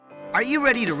Are you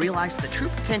ready to realize the true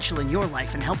potential in your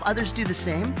life and help others do the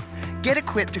same? Get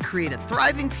equipped to create a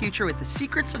thriving future with the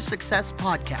Secrets of Success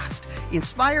podcast.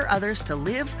 Inspire others to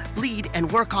live, lead,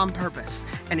 and work on purpose,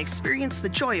 and experience the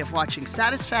joy of watching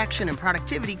satisfaction and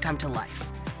productivity come to life.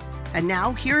 And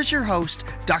now, here's your host,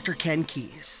 Dr. Ken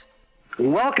Keys.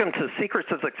 Welcome to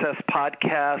Secrets of Success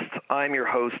podcast. I'm your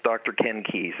host, Dr. Ken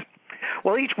Keys.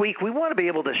 Well, each week we want to be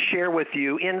able to share with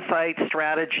you insights,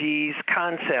 strategies,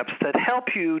 concepts that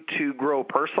help you to grow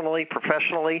personally,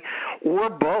 professionally, or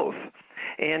both.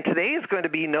 And today is going to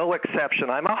be no exception.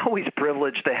 I'm always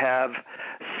privileged to have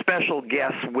special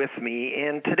guests with me,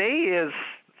 and today is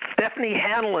Stephanie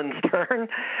Hanlon's turn,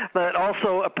 but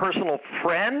also a personal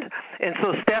friend. And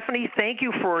so, Stephanie, thank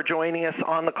you for joining us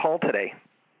on the call today.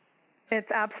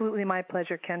 It's absolutely my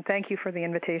pleasure, Ken. Thank you for the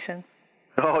invitation.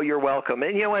 Oh, you're welcome.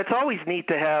 And, it's always neat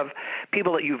to have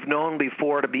people that you've known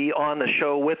before to be on the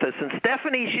show with us. And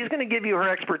Stephanie, she's going to give you her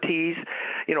expertise.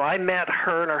 I met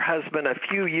her and her husband a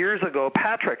few years ago,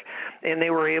 Patrick, and they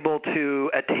were able to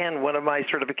attend one of my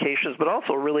certifications, but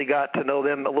also really got to know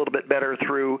them a little bit better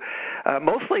through,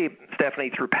 mostly,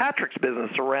 Stephanie, through Patrick's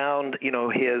business around,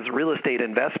 his real estate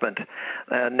investment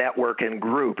network and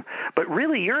group. But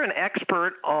really, you're an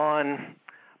expert on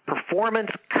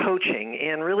performance coaching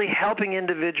and really helping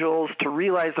individuals to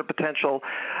realize their potential,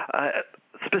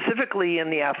 specifically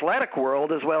in the athletic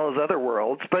world as well as other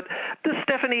worlds. But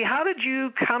Stephanie, how did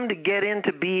you come to get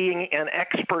into being an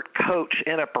expert coach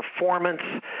and a performance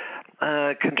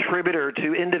contributor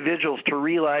to individuals to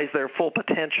realize their full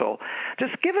potential?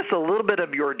 Just give us a little bit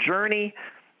of your journey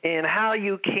and how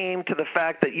you came to the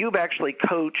fact that you've actually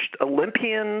coached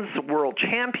Olympians, world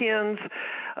champions.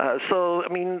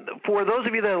 For those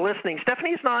of you that are listening,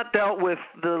 Stephanie's not dealt with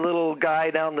the little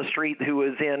guy down the street who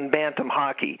was in bantam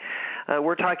hockey.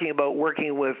 We're talking about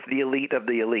working with the elite of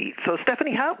the elite. So,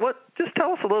 Stephanie, just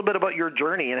tell us a little bit about your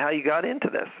journey and how you got into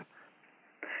this.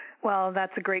 Well,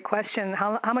 that's a great question.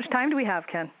 How much time do we have,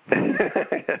 Ken?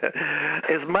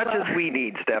 As much as we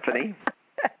need, Stephanie.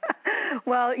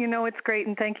 Well, it's great,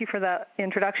 and thank you for that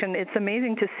introduction. It's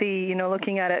amazing to see,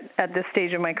 looking at it at this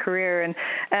stage of my career,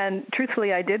 and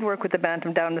truthfully, I did work with the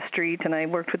bantam down the street, and I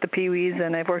worked with the peewees,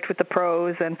 and I've worked with the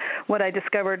pros, and what I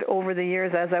discovered over the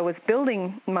years as I was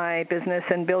building my business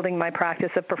and building my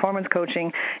practice of performance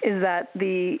coaching is that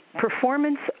the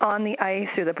performance on the ice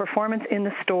or the performance in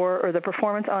the store or the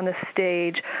performance on the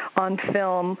stage, on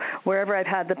film, wherever I've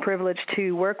had the privilege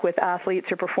to work with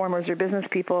athletes or performers or business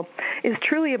people, is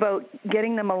truly about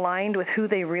getting them aligned with who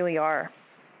they really are.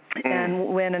 And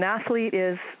when an athlete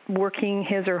is working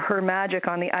his or her magic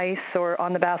on the ice or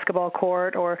on the basketball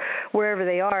court or wherever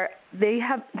they are, they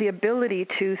have the ability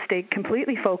to stay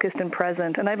completely focused and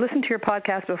present. And I've listened to your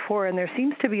podcast before, and there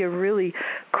seems to be a really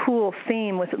cool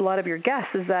theme with a lot of your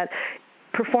guests is that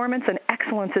performance and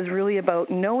excellence is really about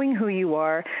knowing who you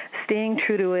are, staying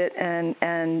true to it,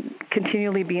 and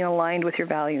continually being aligned with your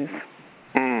values.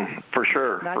 For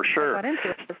sure.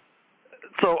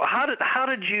 So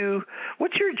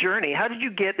what's your journey? How did you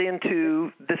get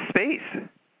into this space?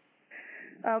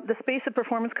 The space of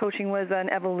performance coaching was an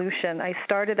evolution. I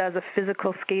started as a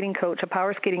physical skating coach, a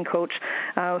power skating coach,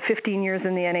 15 years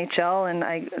in the NHL,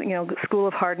 and School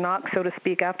of Hard Knocks, so to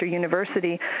speak, after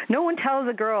university. No one tells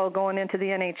a girl going into the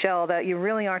NHL that you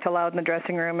really aren't allowed in the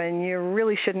dressing room, and you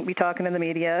really shouldn't be talking to the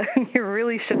media. You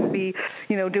really shouldn't be,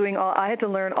 doing all. I had to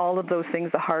learn all of those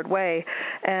things the hard way.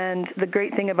 And the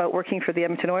great thing about working for the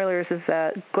Edmonton Oilers is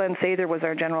that Glenn Sather was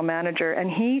our general manager, and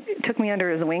he took me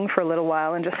under his wing for a little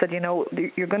while and just said,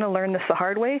 you're going to learn this the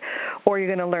hard way, or you're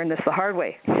going to learn this the hard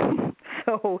way.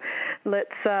 So let's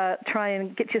try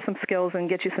and get you some skills and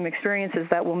get you some experiences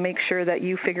that will make sure that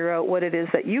you figure out what it is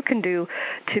that you can do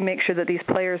to make sure that these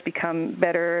players become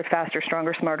better, faster,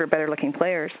 stronger, smarter, better-looking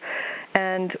players.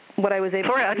 And what I was able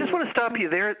Sorry, I just want to stop you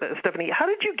there, Stephanie. How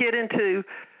did you get into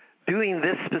doing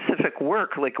this specific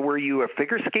work? Like, were you a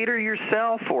figure skater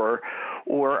yourself, or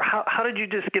how did you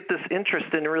just get this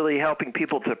interest in really helping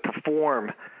people to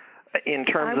perform in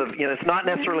terms of, it's not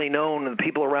necessarily known to the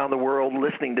people around the world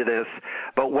listening to this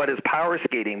about what is power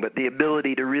skating, but the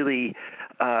ability to really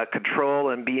control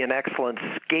and be an excellent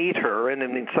skater, and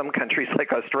in some countries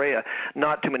like Australia,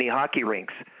 not too many hockey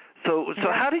rinks. So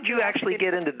how did you actually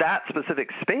get into that specific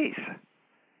space?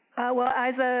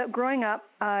 Growing up,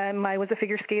 I was a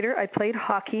figure skater. I played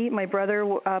hockey. My brother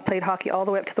played hockey all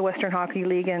the way up to the Western Hockey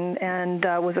League and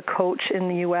was a coach in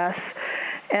the U.S.,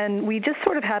 and we just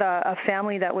sort of had a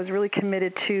family that was really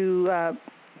committed to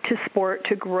sport,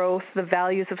 to growth, the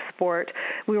values of sport.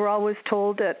 We were always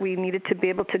told that we needed to be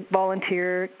able to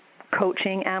volunteer,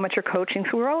 coaching, amateur coaching.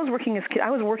 So we were always working as kids.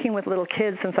 I was working with little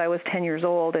kids since I was 10 years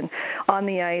old and on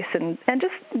the ice and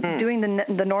just doing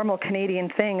the normal Canadian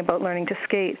thing about learning to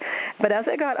skate. But as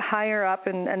I got higher up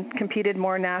and competed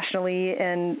more nationally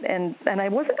and I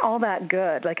wasn't all that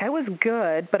good. Like I was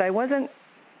good, but I wasn't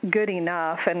good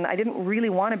enough, and I didn't really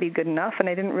want to be good enough, and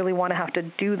I didn't really want to have to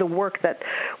do the work that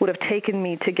would have taken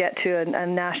me to get to a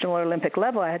national or Olympic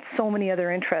level. I had so many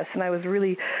other interests, and I was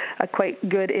really quite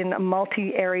good in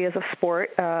multi-areas of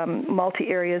sport,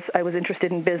 multi-areas. I was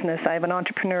interested in business. I have an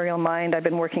entrepreneurial mind. I've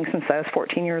been working since I was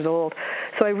 14 years old.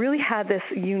 So I really had this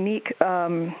unique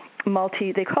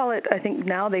they call it, I think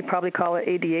now they probably call it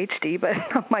ADHD,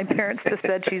 but my parents just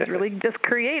said she's really just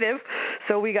creative,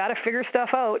 so we got to figure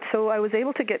stuff out. So I was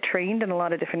able to get trained in a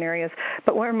lot of different areas,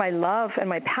 but where my love and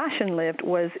my passion lived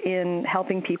was in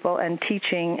helping people and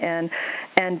teaching and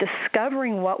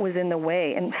discovering what was in the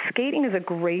way. And skating is a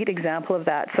great example of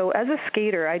that. So as a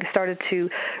skater, I started to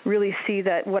really see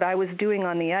that what I was doing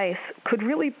on the ice could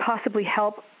really possibly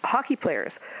help hockey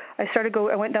players.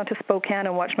 I went down to Spokane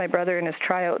and watched my brother in his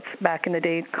tryouts back in the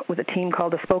day with a team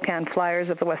called the Spokane Flyers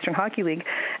of the Western Hockey League,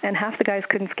 and half the guys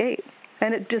couldn't skate.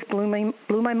 And it just blew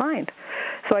my mind.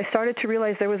 So I started to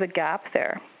realize there was a gap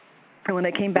there. And when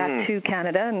I came back to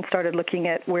Canada and started looking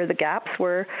at where the gaps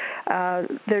were,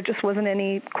 there just wasn't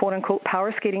any quote-unquote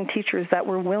power skating teachers that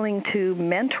were willing to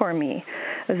mentor me.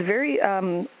 It was very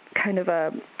kind of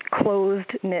a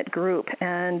closed-knit group,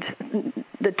 and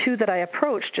the two that I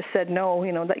approached just said no,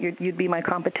 that you'd be my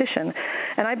competition.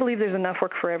 And I believe there's enough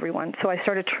work for everyone. So I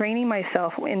started training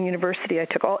myself in university. I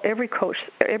took every course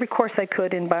I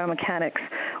could in biomechanics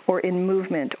or in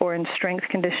movement or in strength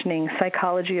conditioning,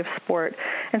 psychology of sport,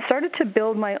 and started to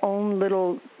build my own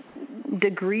little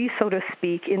degree, so to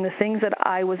speak, in the things that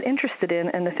I was interested in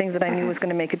and the things that I knew was going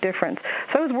to make a difference.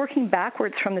 So I was working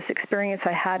backwards from this experience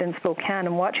I had in Spokane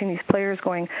and watching these players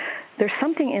going, there's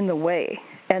something in the way.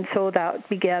 And so that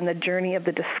began the journey of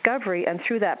the discovery, and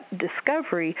through that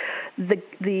discovery,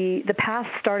 the path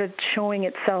started showing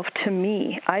itself to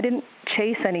me. I didn't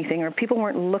chase anything, or people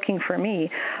weren't looking for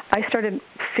me. I started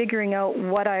figuring out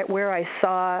where I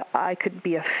saw I could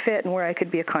be a fit and where I could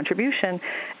be a contribution,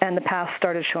 and the path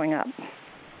started showing up.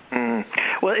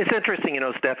 Well, it's interesting,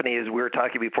 Stephanie, as we were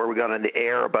talking before we got on the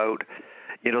air about,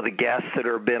 the guests that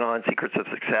have been on Secrets of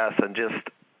Success, and just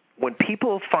when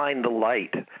people find the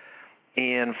light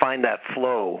and find that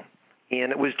flow,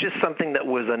 and it was just something that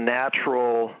was a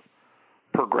natural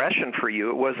progression for you.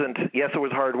 It wasn't, yes, it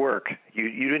was hard work.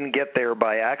 You didn't get there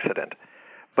by accident,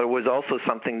 but it was also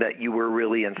something that you were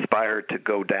really inspired to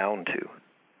go down to.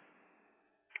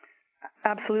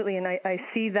 Absolutely, and I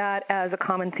see that as a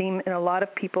common theme in a lot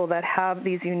of people that have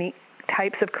these unique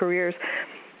types of careers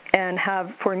and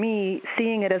have, for me,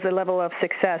 seeing it as a level of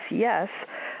success, yes,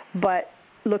 but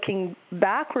looking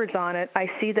backwards on it, I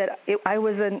see that I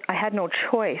had no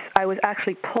choice. I was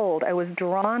actually pulled. I was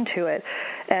drawn to it.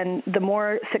 And the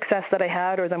more success that I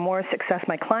had, or the more success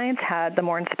my clients had, the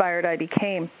more inspired I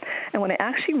became. And when I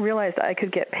actually realized that I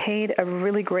could get paid a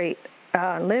really great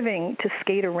living to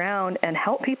skate around and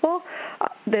help people,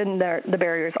 then the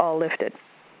barriers all lifted.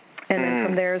 And then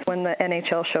from there is when the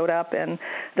NHL showed up, and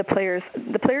the players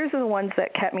are the ones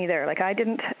that kept me there. Like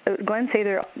Glenn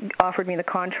Sather offered me the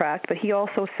contract, but he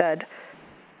also said,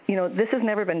 this has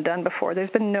never been done before.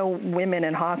 There's been no women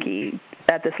in hockey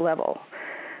at this level.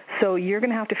 So you're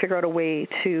going to have to figure out a way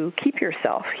to keep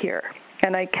yourself here.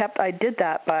 And I did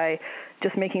that by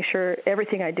just making sure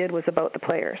everything I did was about the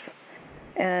players.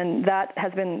 And that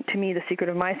has been, to me, the secret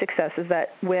of my success, is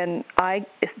that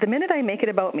the minute I make it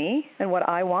about me and what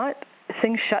I want,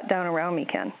 things shut down around me,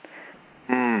 Ken.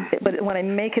 But when I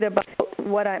make it about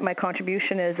what my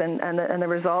contribution is and the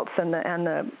results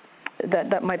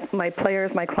that my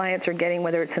players, my clients are getting,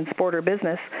 whether it's in sport or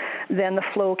business, then the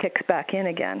flow kicks back in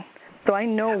again. So I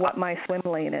know what my swim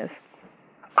lane is.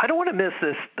 I don't want to miss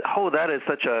this. Oh, that is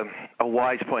such a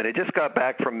wise point. I just got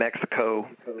back from Mexico,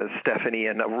 Stephanie,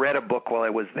 and I read a book while I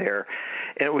was there.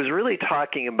 And it was really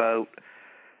talking about,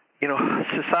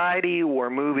 society or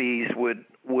movies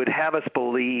would have us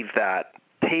believe that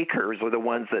takers are the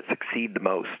ones that succeed the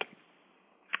most.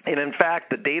 And in fact,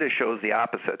 the data shows the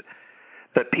opposite,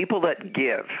 that people that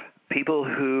give, people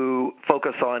who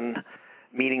focus on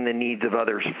meeting the needs of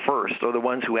others first are the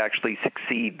ones who actually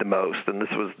succeed the most. And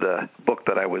this was the book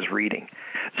that I was reading.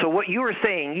 So what you were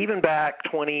saying, even back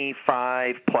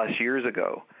 25 plus years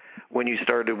ago, when you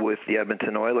started with the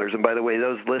Edmonton Oilers, and by the way,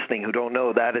 those listening who don't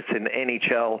know that, it's an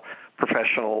NHL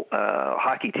professional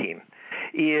hockey team,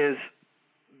 is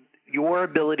your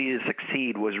ability to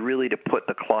succeed was really to put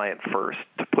the client first,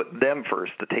 to put them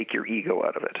first, to take your ego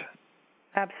out of it.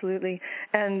 Absolutely.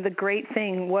 And the great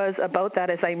thing was about that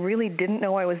is I really didn't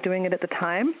know I was doing it at the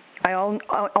time. I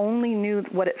only knew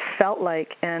what it felt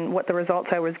like and what the results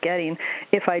I was getting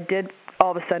if I did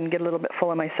all of a sudden get a little bit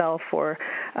full of myself, or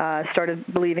started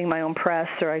believing my own press,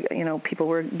 or people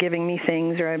were giving me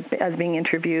things, or I was being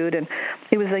interviewed. And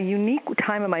it was a unique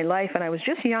time of my life, and I was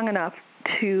just young enough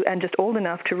and just old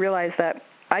enough to realize that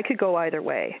I could go either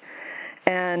way.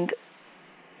 And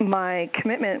my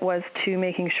commitment was to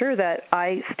making sure that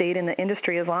I stayed in the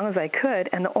industry as long as I could,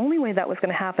 and the only way that was going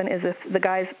to happen is if the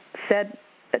guys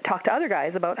talked to other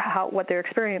guys about what their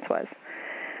experience was.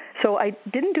 So I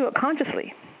didn't do it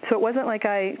consciously. So it wasn't like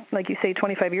you say,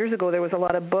 25 years ago, there was a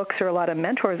lot of books or a lot of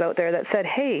mentors out there that said,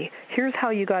 hey, here's how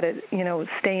you got to,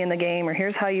 stay in the game, or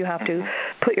here's how you have to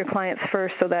put your clients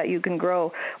first so that you can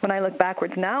grow. When I look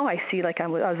backwards now, I see like I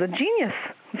was a genius.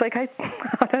 It's like,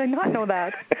 how did I not know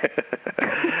that?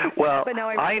 Well,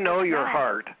 I know your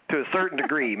heart to a certain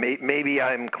degree. Maybe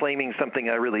I'm claiming something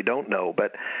I really don't know,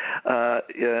 but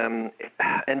and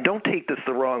don't take this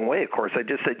the wrong way, of course. I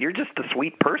just said you're just a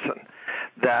sweet person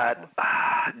that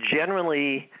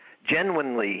genuinely,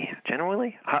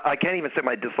 I can't even say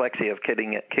my dyslexia of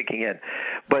kicking in,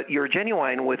 but you're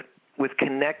genuine with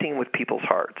connecting with people's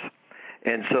hearts.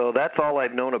 And so that's all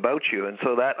I've known about you. And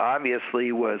so that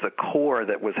obviously was a core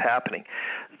that was happening.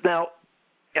 Now,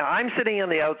 I'm sitting on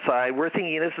the outside. We're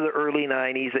thinking this is the early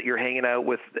 90s that you're hanging out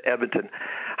with Edmonton.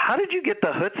 How did you get the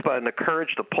chutzpah and the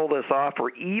courage to pull this off, or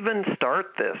even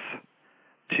start this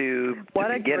to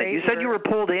begin it? You said you were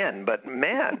pulled in, but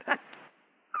man,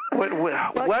 what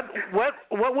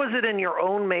was it in your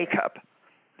own makeup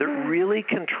that really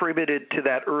contributed to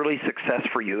that early success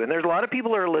for you? And there's a lot of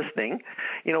people who are listening.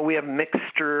 We have a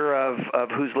mixture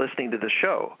of who's listening to the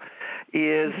show.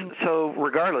 So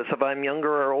regardless if I'm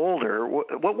younger or older,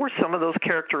 what were some of those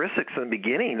characteristics in the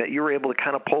beginning that you were able to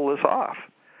kind of pull this off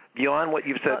beyond what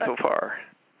you've said so far?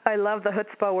 I love the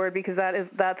chutzpah word because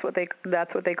that's what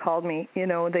they called me.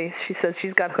 She says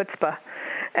she's got chutzpah,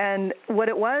 and what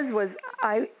it was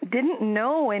I didn't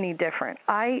know any different.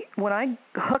 When I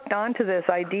hooked onto this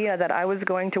idea that I was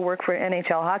going to work for an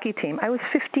NHL hockey team, I was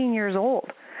 15 years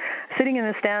old, sitting in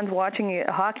the stands watching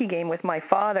a hockey game with my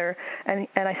father, and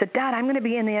I said, Dad, I'm going to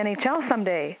be in the NHL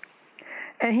someday.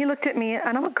 And he looked at me,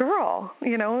 and I'm a girl.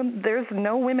 There's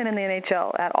no women in the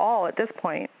NHL at all at this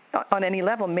point on any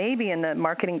level, maybe in the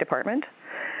marketing department.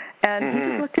 And he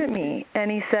just looked at me, and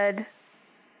he said,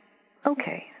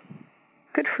 okay,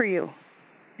 good for you.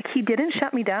 He didn't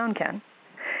shut me down, Ken.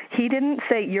 He didn't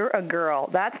say, you're a girl.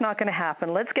 That's not going to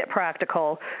happen. Let's get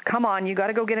practical. Come on, you got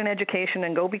to go get an education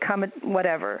and go become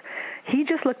whatever. He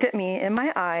just looked at me in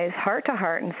my eyes, heart to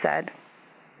heart, and said,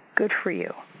 good for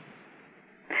you.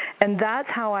 And that's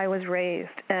how I was raised.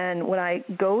 And when I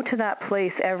go to that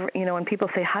place, when people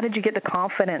say, how did you get the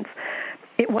confidence?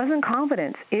 It wasn't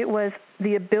confidence. It was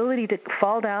the ability to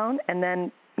fall down and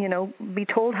then, be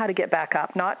told how to get back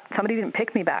up. Not somebody didn't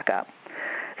pick me back up.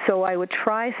 So I would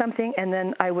try something, and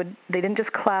then they didn't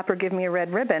just clap or give me a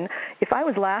red ribbon. If I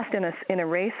was last in a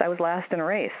race, I was last in a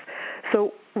race.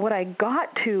 So what I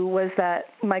got to was that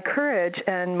my courage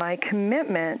and my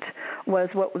commitment was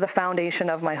what the foundation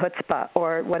of my chutzpah,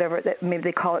 or whatever, maybe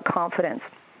they call it confidence,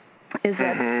 is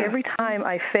that every time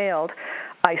I failed,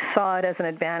 I saw it as an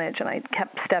advantage, and I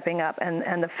kept stepping up.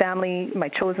 And the family, my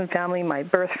chosen family, my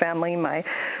birth family, my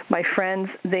friends,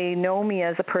 they know me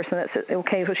as a person that says,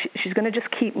 okay, so she's going to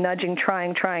just keep nudging,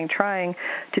 trying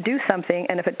to do something,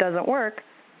 and if it doesn't work,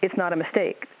 it's not a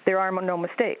mistake. There are no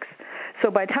mistakes. So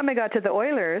by the time I got to the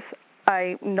Oilers,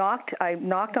 I knocked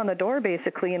on the door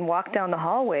basically and walked down the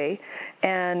hallway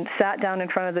and sat down in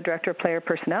front of the director of player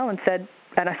personnel and said,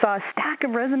 and I saw a stack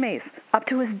of resumes up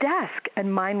to his desk,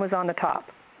 and mine was on the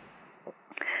top.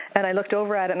 And I looked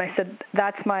over at it, and I said,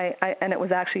 and it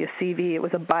was actually a CV. It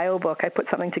was a bio book. I put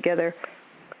something together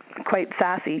quite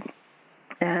sassy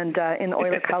and in the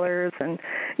Oiler colors. And,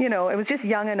 it was just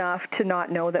young enough to not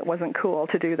know that wasn't cool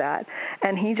to do that.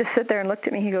 And he just sat there and looked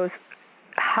at me. He goes,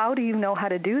 how do you know how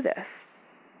to do this?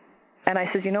 And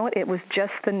I said, you know what? It was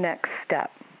just the next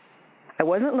step. I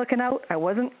wasn't looking out. I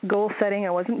wasn't goal setting. I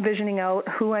wasn't visioning out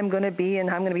who I'm going to be and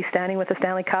how I'm going to be standing with the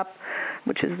Stanley Cup,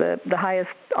 which is the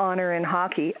highest honor in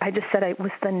hockey. I just said it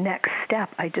was the next step.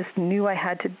 I just knew I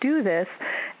had to do this.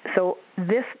 So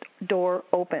this door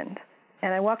opened,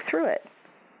 and I walked through it.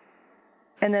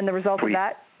 And then the result of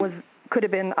that could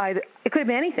have been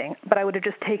anything, but I would have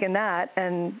just taken that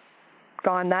and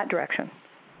gone that direction.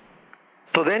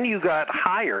 So then you got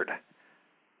hired.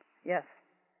 Yes.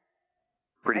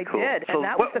 Pretty cool. I did. So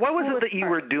and what was it that you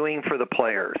were doing for the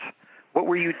players? What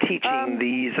were you teaching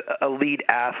these elite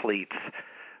athletes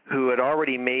who had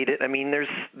already made it. I mean,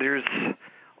 there's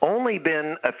only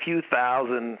been a few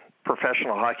thousand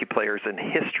professional hockey players in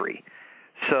history.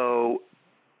 So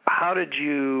how did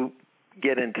you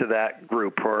get into that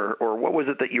group, or what was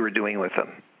it that you were doing with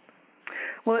them?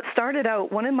 Well, it started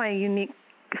out, one of my unique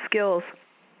skills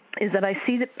is that I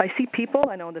see people,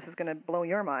 I know this is going to blow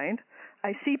your mind,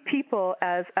 I see people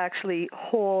as actually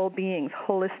whole beings,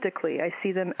 holistically. I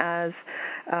see them as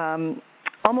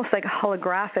almost like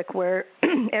holographic, where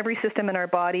every system in our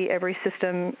body, every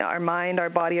system, our mind, our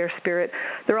body, our spirit,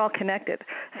 they're all connected.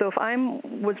 So if I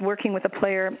was working with a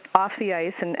player off the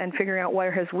ice and figuring out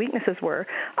where his weaknesses were,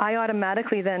 I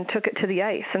automatically then took it to the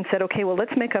ice and said, okay, well,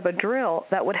 let's make up a drill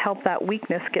that would help that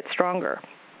weakness get stronger.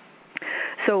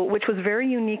 So, which was very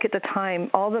unique at the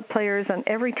time. All the players on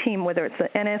every team, whether it's the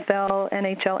NFL,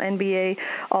 NHL, NBA,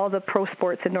 all the pro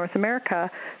sports in North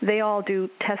America, they all do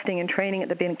testing and training at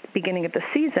the beginning of the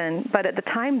season, but at the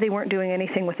time they weren't doing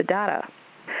anything with the data.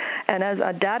 And as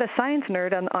a data science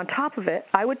nerd on top of it,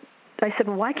 I said,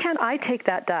 well, why can't I take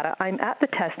that data? I'm at the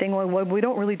testing. Well, we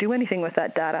don't really do anything with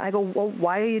that data. I go, well,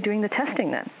 why are you doing the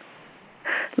testing then?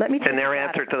 Let me take And their the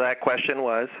answer to that question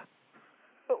was?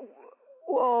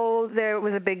 Well, there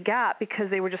was a big gap because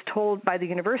they were just told by the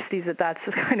universities that that's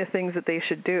the kind of things that they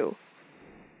should do.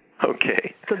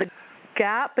 Okay. So the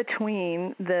gap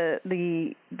between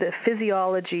the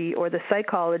physiology or the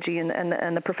psychology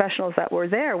and the professionals that were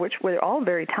there, which were all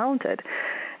very talented,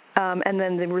 and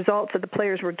then the results that the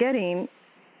players were getting,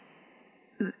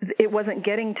 it wasn't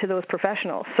getting to those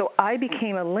professionals. So I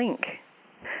became a link.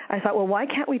 I thought, well, why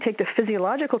can't we take the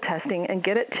physiological testing and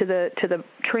get it to the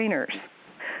trainers?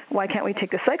 Why can't we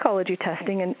take the psychology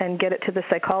testing and get it to the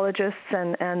psychologists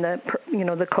and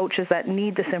the coaches that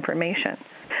need this information?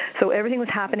 So everything was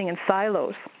happening in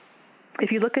silos.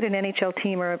 If you look at an NHL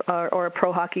team or a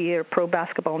pro hockey or pro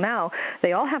basketball now,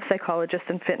 they all have psychologists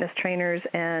and fitness trainers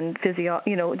and physio.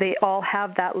 They all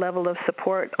have that level of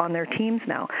support on their teams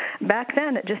now. Back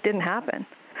then, it just didn't happen.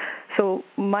 So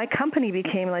my company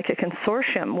became like a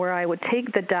consortium where I would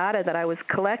take the data that I was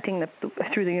collecting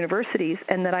through the universities,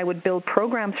 and that I would build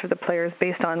programs for the players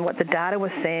based on what the data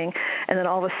was saying. And then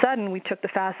all of a sudden, we took the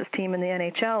fastest team in the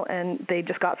NHL, and they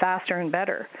just got faster and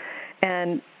better.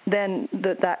 And then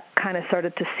that kind of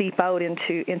started to seep out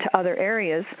into other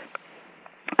areas.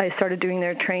 I started doing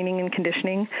their training and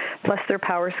conditioning, plus their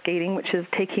power skating, which is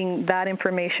taking that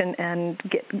information and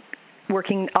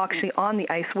working actually on the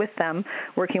ice with them,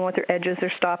 working with their edges,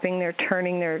 their stopping, their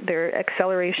turning, their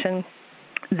acceleration,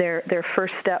 their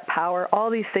first step power, all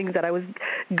these things that I was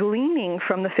gleaning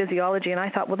from the physiology. And I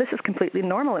thought, well, this is completely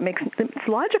normal. It's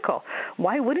logical.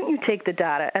 Why wouldn't you take the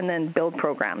data and then build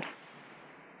programs?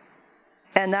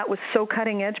 And that was so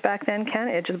cutting edge back then, Ken,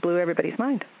 it just blew everybody's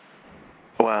mind.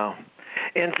 Wow.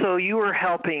 And so you were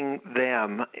helping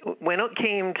them. When it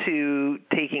came to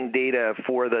taking data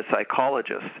for the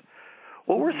psychologists,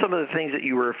 what were some of the things that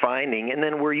you were finding? And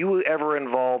then were you ever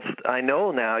involved? I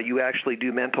know now you actually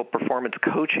do mental performance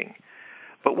coaching,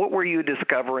 but what were you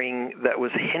discovering that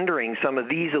was hindering some of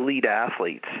these elite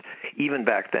athletes even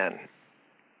back then?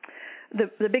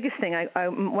 The biggest thing,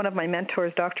 one of my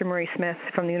mentors, Dr. Murray Smith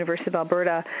from the University of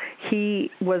Alberta,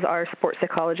 he was our sports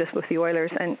psychologist with the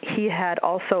Oilers, and he had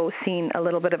also seen a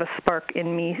little bit of a spark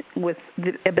in me with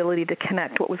the ability to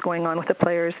connect what was going on with the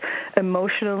players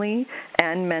emotionally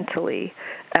and mentally.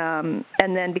 And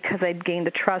then because I'd gained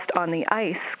the trust on the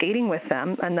ice, skating with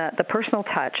them, and the personal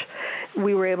touch,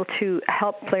 we were able to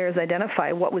help players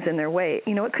identify what was in their way.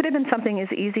 It could have been something as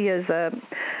easy as a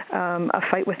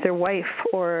fight with their wife,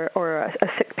 or a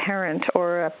sick parent,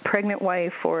 or a pregnant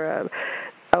wife, or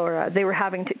they were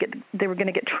going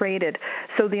to get traded.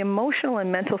 So the emotional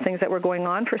and mental things that were going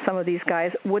on for some of these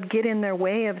guys would get in their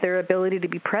way of their ability to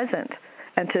be present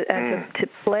and to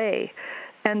play.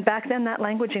 And back then, that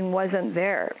languaging wasn't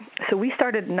there. So we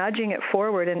started nudging it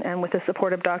forward, and with the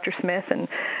support of Dr. Smith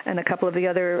and a couple of the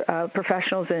other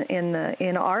professionals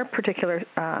in our particular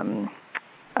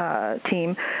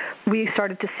team, we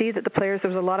started to see that the players, there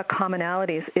was a lot of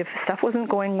commonalities. If stuff wasn't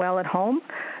going well at home,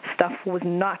 stuff was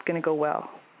not going to go well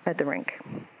at the rink.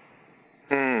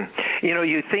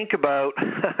 You think about,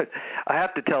 I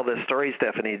have to tell this story,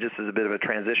 Stephanie, just as a bit of a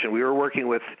transition. We were working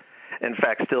with, in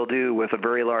fact still do, with a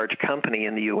very large company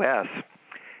in the U.S.,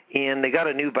 and they got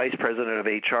a new vice president of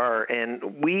HR,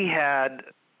 and we had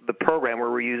the program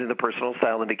where we're using the personal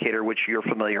style indicator, which you're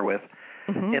familiar with.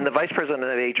 Mm-hmm. And the vice president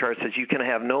of HR says you can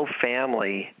have no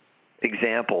family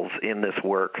examples in this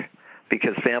work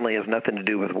because family has nothing to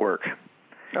do with work.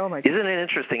 Oh my God. Isn't it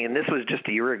interesting? And this was just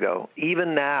a year ago.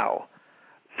 Even now,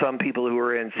 some people who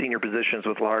are in senior positions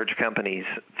with large companies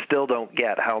still don't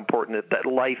get how important that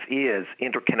life is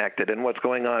interconnected, and what's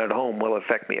going on at home will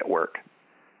affect me at work.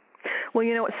 Well,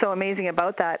 you know what's so amazing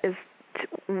about that is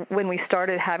when we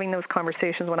started having those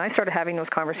conversations, when I started having those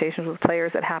conversations with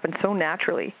players, that happened so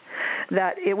naturally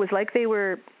that it was like they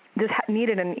were just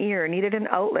needed an ear, needed an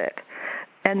outlet.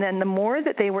 And then the more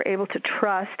that they were able to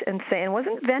trust and say, and it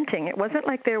wasn't venting, it wasn't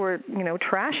like they were,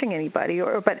 trashing anybody,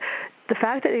 but the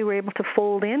fact that they were able to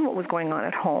fold in what was going on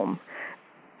at home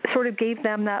sort of gave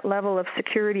them that level of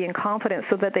security and confidence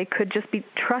so that they could just be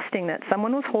trusting that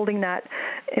someone was holding that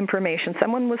information,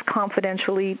 someone was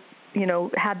confidentially,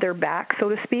 had their back, so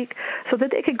to speak, so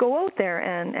that they could go out there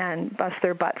and bust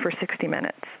their butt for 60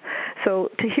 minutes.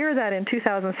 So to hear that in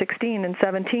 2016 and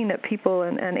 17 that people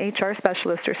and HR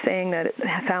specialists are saying that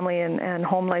family and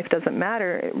home life doesn't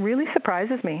matter, it really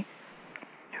surprises me.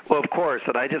 Well, of course,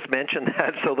 and I just mentioned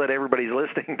that so that everybody's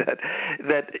listening that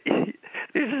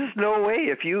there's just no way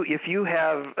if you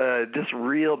have just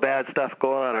real bad stuff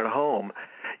going on at home,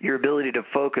 your ability to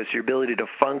focus, your ability to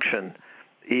function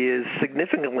is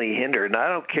significantly hindered. And I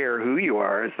don't care who you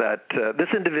are, is that this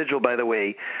individual, by the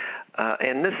way,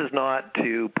 and this is not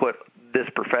to put this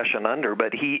profession under,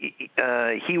 but he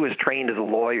was trained as a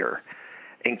lawyer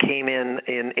and came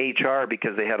in HR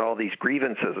because they had all these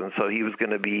grievances, and so he was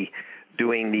going to be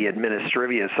doing the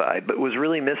administrivia side, but was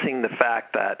really missing the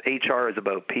fact that HR is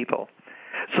about people.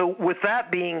 So with that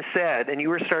being said, and you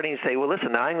were starting to say, well,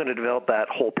 listen, now I'm going to develop that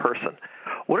whole person.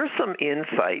 What are some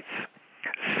insights,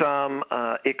 some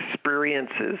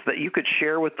experiences that you could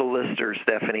share with the listeners,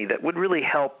 Stephanie, that would really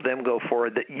help them go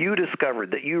forward, that you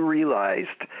discovered, that you realized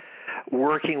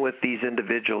working with these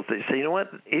individuals? They say, you know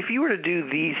what, if you were to do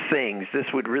these things, this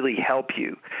would really help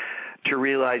you to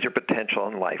realize your potential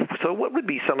in life. So what would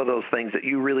be some of those things that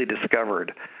you really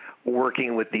discovered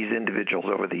working with these individuals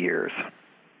over the years?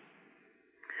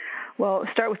 Well,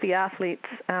 start with the athletes,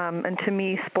 and to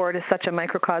me, sport is such a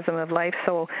microcosm of life.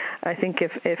 So I think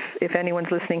if anyone's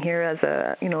listening here as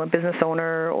a business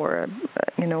owner or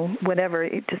whatever,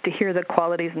 just to hear the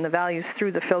qualities and the values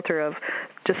through the filter of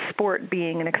just sport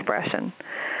being an expression.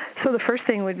 So the first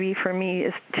thing would be for me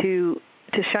is to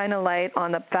shine a light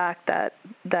on the fact that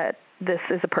this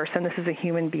is a person, this is a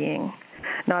human being,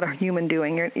 not a human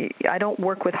doing. I don't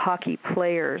work with hockey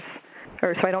players.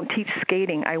 So I don't teach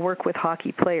skating. I work with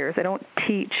hockey players. I don't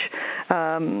teach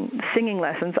singing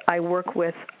lessons. I work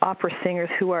with opera singers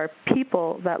who are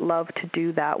people that love to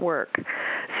do that work.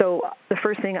 So the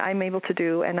first thing I'm able to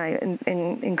do, and I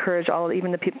encourage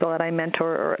even the people that I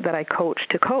mentor or that I coach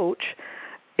to coach,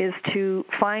 is to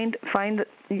find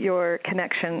your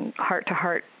connection heart to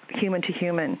heart, human to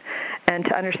human, and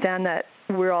to understand that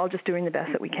we're all just doing the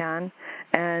best that we can.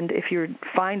 And if you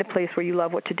find a place where you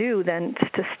love what to do, then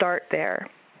to start there.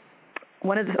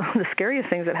 One of the scariest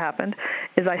things that happened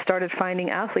is I started finding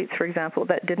athletes, for example,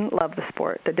 that didn't love the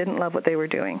sport, that didn't love what they were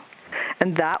doing.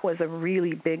 And that was a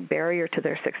really big barrier to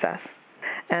their success.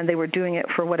 And they were doing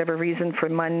it for whatever reason, for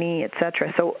money,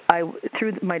 etc. So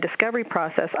through my discovery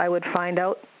process, I would find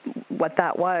out what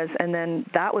that was, and then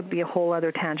that would be a whole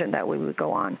other tangent that we would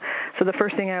go on. So the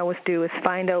first thing I always do is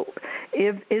find out,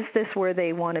 is this where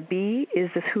they want to be?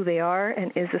 Is this who they are?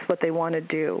 And is this what they want to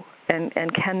do? And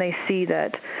can they see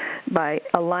that by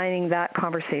aligning that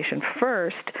conversation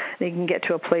first, they can get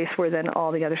to a place where then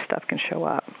all the other stuff can show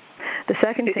up. The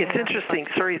second thing... It's interesting.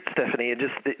 Sorry, Stephanie.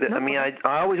 I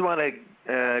always want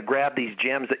to grab these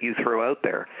gems that you throw out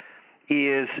there.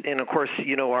 And of course,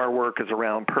 our work is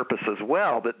around purpose as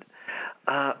well, but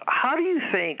how do you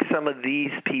think some of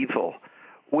these people,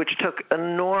 which took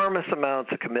enormous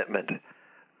amounts of commitment,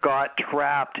 got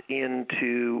trapped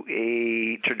into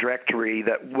a trajectory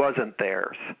that wasn't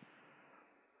theirs?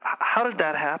 How did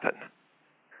that happen?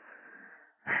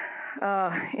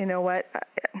 You know what?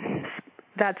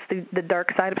 That's the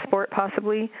dark side of sport,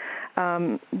 possibly.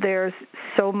 There's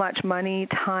so much money,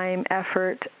 time,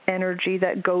 effort, energy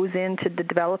that goes into the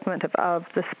development of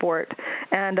the sport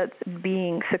and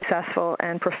being successful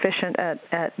and proficient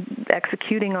at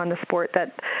executing on the sport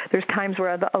that there's times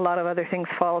where a lot of other things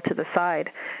fall to the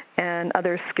side and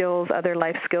other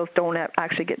life skills don't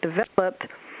actually get developed.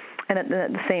 And at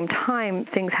the same time,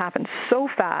 things happen so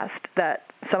fast that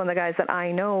some of the guys that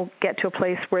I know get to a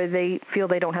place where they feel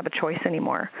they don't have a choice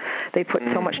anymore. They put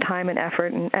so much time and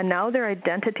effort, and now their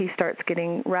identity starts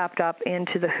getting wrapped up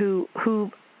into the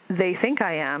who they think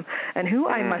I am and who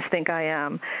I must think I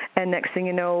am. And next thing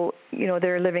you know,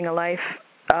 they're living a life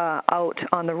out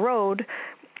on the road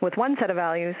with one set of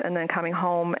values and then coming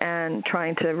home and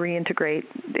trying to reintegrate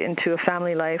into a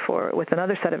family life or with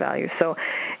another set of values. So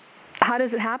How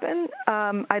does it happen?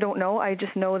 I don't know. I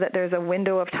just know that there's a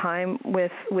window of time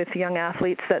with young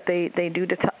athletes that they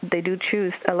do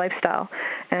choose a lifestyle,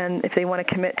 and if they want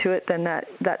to commit to it, then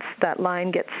that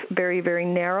line gets very, very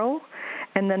narrow.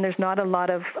 And then there's not a lot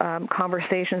of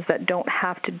conversations that don't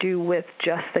have to do with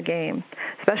just the game.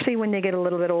 Especially when they get a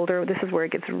little bit older, this is where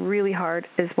it gets really hard,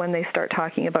 is when they start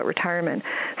talking about retirement.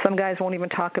 Some guys won't even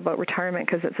talk about retirement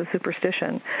because it's a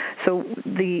superstition. So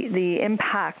the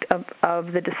impact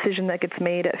of the decision that gets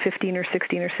made at 15 or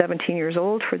 16 or 17 years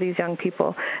old for these young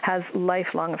people has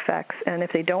lifelong effects. And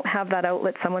if they don't have that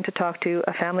outlet, someone to talk to,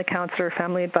 a family counselor,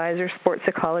 family advisor, sports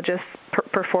psychologist,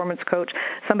 performance coach,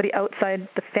 somebody outside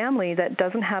the family that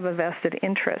doesn't have a vested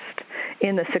interest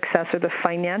in the success or the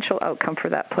financial outcome for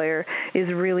that player,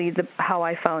 is really how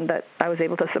I found that I was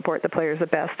able to support the players the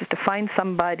best, is to find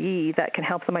somebody that can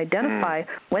help them identify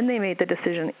when they made the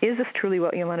decision, is this truly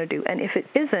what you want to do? And if it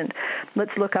isn't,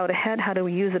 let's look out ahead. How do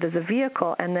we use it as a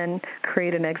vehicle, and then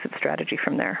create an exit strategy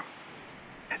from there?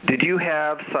 Did you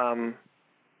have some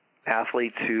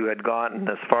athletes who had gotten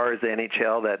as far as the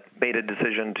NHL that made a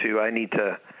decision to, I need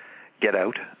to get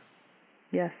out?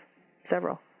 Yes,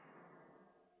 several.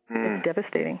 It's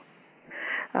devastating.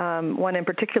 One in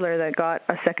particular that got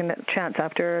a second chance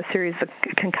after a series of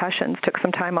concussions, took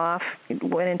some time off,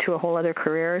 went into a whole other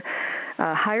career,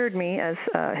 hired me as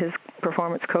his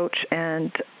performance coach,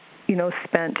 and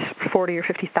spent $40,000 or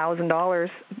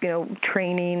 $50,000,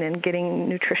 training and getting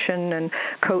nutrition and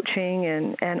coaching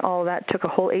and all of that. Took a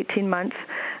whole 18 months.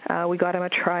 We got him a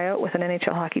tryout with an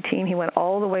NHL hockey team. He went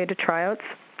all the way to tryouts,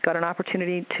 got an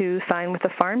opportunity to sign with the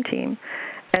farm team.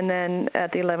 And then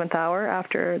at the 11th hour,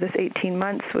 after this 18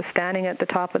 months, was standing at the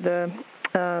top of the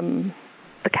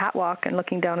catwalk and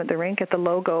looking down at the rink at the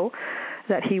logo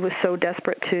that he was so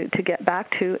desperate to get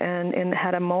back to, and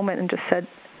had a moment and just said,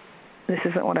 this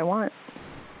isn't what I want.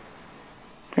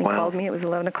 And wow. Called me. It was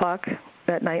 11 o'clock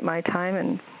at night my time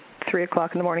and 3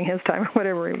 o'clock in the morning his time, or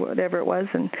whatever it was.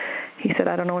 And he said,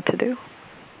 I don't know what to do.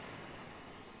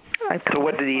 So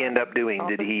what did he end up doing?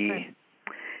 Did he...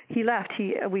 He left.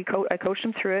 I coached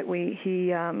him through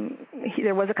it.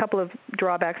 There was a couple of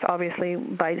drawbacks, obviously,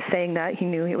 by saying that. He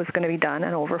knew it was going to be done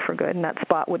and over for good, and that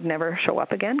spot would never show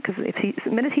up again, because the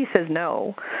minute he says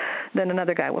no, then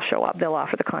another guy will show up. They'll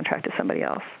offer the contract to somebody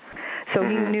else. So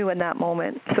he knew in that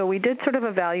moment. So we did sort of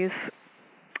a values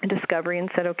discovery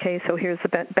and said, okay, so here's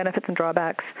the benefits and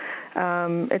drawbacks.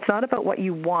 It's not about what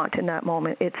you want in that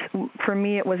moment. For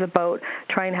me, it was about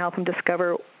trying to help him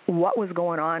discover what was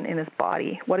going on in his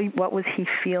body, what was he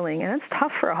feeling. And it's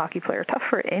tough for a hockey player, tough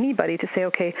for anybody to say,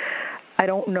 okay, I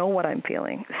don't know what I'm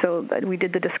feeling. So we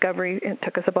did the discovery. It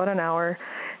took us about an hour,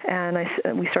 and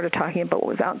we started talking about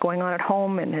what was going on at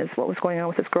home and what was going on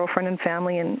with his girlfriend and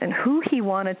family, and who he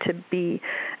wanted to be.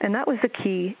 And that was the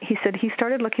key. He said he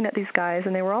started looking at these guys,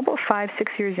 and they were all about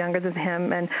 5-6 years younger than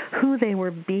him, and who they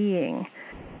were being.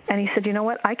 And he said, you know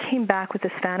what, I came back with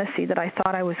this fantasy that I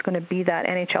thought I was going to be that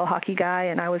NHL hockey guy,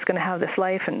 and I was going to have this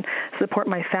life and support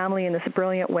my family in this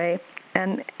brilliant way.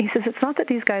 And he says, it's not that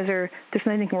these guys there's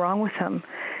anything wrong with them.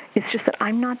 It's just that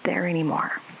I'm not there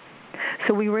anymore.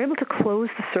 So we were able to close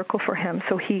the circle for him.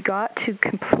 So he got to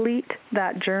complete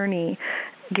that journey,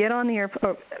 get on the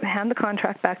airplane, hand the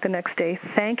contract back the next day,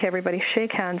 thank everybody,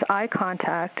 shake hands, eye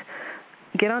contact,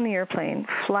 get on the airplane,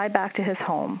 fly back to his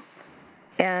home,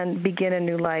 and begin a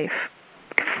new life,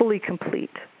 fully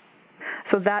complete.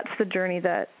 So that's the journey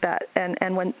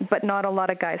but not a lot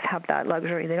of guys have that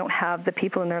luxury. They don't have the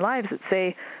people in their lives that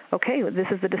say, okay, this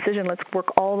is the decision. Let's work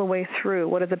all the way through.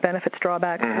 What are the benefits,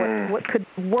 drawbacks? What could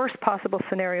worst possible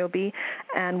scenario be?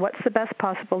 And what's the best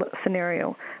possible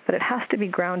scenario? But it has to be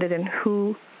grounded in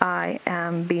who I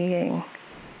am being.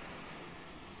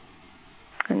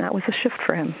 And that was a shift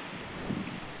for him.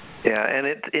 Yeah, and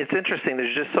it's interesting.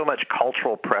 There's just so much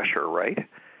cultural pressure, right?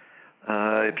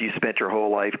 If you spent your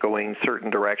whole life going a certain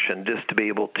direction, just to be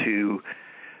able to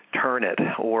turn it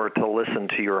or to listen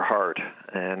to your heart.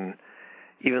 And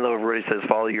even though everybody says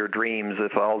follow your dreams,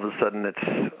 if all of a sudden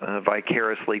it's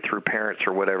vicariously through parents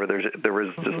or whatever, there was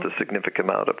just a significant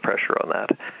amount of pressure on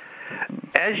that.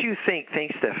 As you think,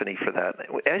 thanks Stephanie for that,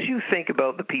 as you think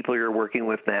about the people you're working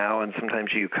with now, and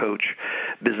sometimes you coach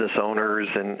business owners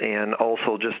and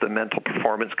also just a mental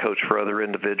performance coach for other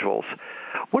individuals,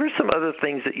 what are some other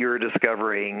things that you're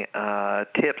discovering,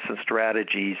 tips and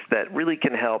strategies that really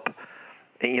can help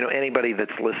anybody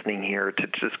that's listening here to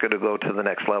just go to the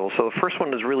next level? So the first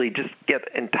one is really just get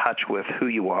in touch with who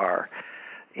you are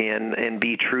and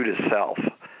be true to self,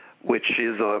 which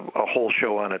is a whole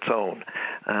show on its own.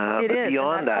 But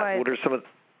beyond that, what are some of...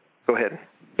 Go ahead.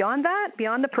 beyond that,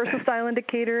 beyond the personal style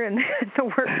indicator and the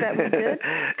work that we did.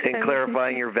 and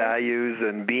clarifying your values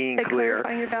and being clear.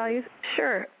 Clarifying your values,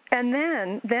 sure. And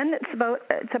then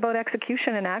it's about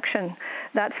execution and action.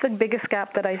 That's the biggest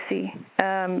gap that I see,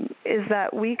 is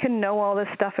that we can know all this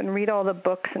stuff and read all the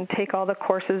books and take all the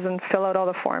courses and fill out all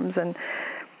the forms, and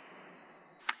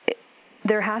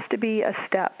there has to be a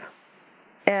step.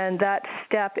 And that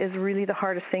step is really the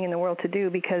hardest thing in the world to do,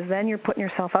 because then you're putting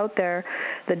yourself out there.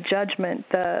 The judgment,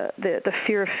 the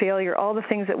fear of failure, all the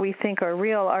things that we think are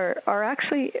real are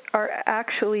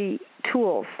actually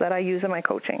tools that I use in my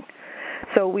coaching.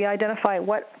 So we identify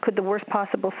what could the worst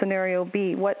possible scenario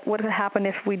be, what would happen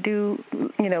if we do,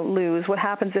 lose, what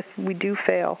happens if we do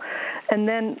fail. And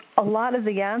then a lot of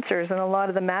the answers and a lot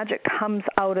of the magic comes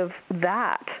out of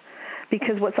that.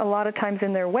 Because what's a lot of times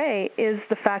in their way is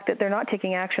the fact that they're not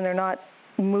taking action, they're not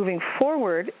moving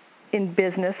forward in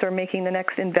business or making the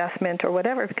next investment or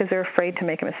whatever, because they're afraid to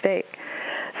make a mistake.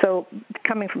 So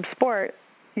coming from sport,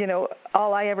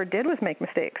 all I ever did was make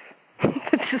mistakes.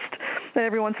 It's just that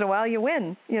every once in a while you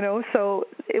win, so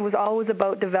it was always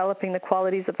about developing the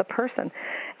qualities of the person.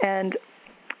 And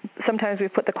sometimes we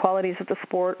put the qualities of the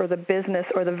sport or the business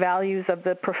or the values of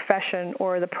the profession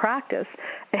or the practice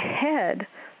ahead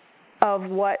of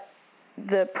what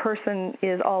the person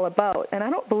is all about. And I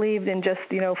don't believe in just,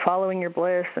 following your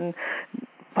bliss and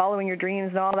following your dreams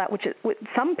and all that, which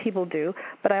some people do,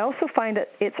 but I also find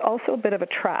it's also a bit of a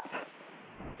trap,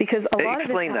 because a lot of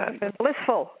it has been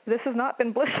blissful. This has not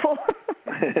been blissful.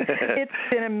 It's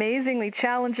been amazingly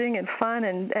challenging and fun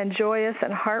and joyous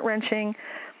and heart-wrenching.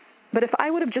 But if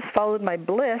I would have just followed my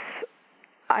bliss,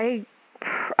 I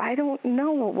don't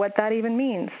know what that even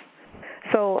means.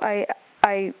 So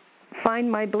I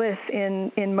find my bliss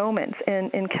in moments,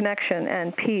 in connection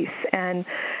and peace, and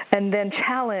then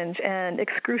challenge and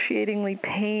excruciatingly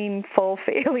painful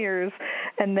failures,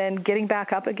 and then getting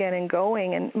back up again and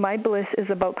going. And my bliss is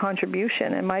about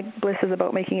contribution, and my bliss is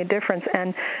about making a difference,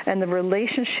 and the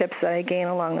relationships that I gain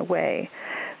along the way.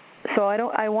 So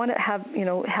I want to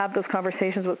have those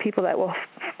conversations with people that will,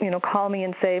 call me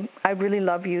and say, I really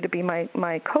love you to be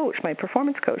my coach, my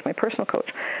performance coach, my personal coach.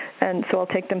 And so I'll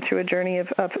take them through a journey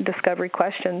of discovery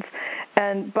questions.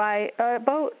 And by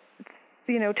about,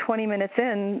 20 minutes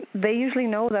in, they usually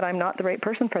know that I'm not the right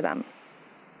person for them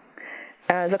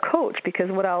as a coach, because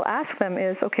what I'll ask them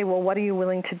is, okay, well, what are you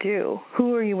willing to do?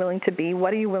 Who are you willing to be?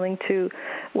 What are you willing to,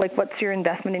 what's your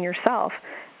investment in yourself?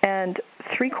 And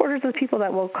 3/4 of the people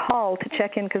that will call to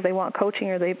check in because they want coaching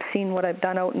or they've seen what I've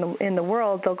done out in the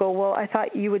world, they'll go, well, I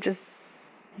thought you would just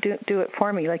do it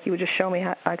for me, like you would just show me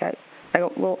how. I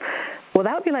go, well,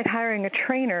 that would be like hiring a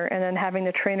trainer and then having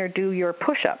the trainer do your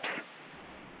push-ups.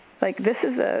 Like this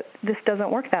doesn't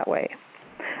work that way.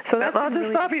 So that's I'll just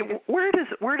stop you. Where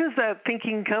does that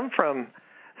thinking come from,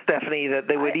 Stephanie? That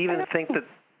they would even think that.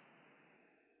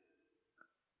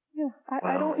 Yeah,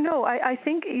 I don't know. I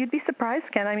think you'd be surprised,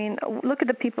 Ken. I mean, look at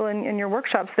the people in your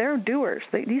workshops. They're doers.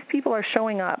 These people are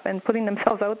showing up and putting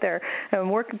themselves out there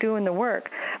and doing the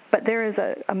work. But there is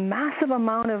a massive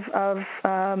amount of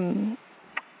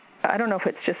I don't know if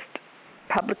it's just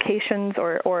publications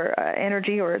or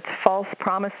energy or it's false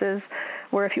promises,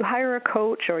 where if you hire a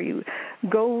coach or you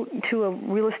go to a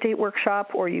real estate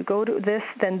workshop or you go to this,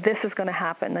 then this is going to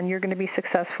happen, then you're going to be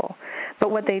successful.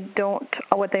 But what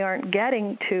they aren't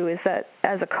getting to is that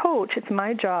as a coach, it's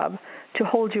my job to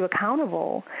hold you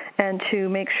accountable and to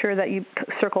make sure that you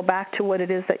circle back to what it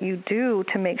is that you do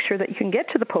to make sure that you can get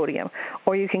to the podium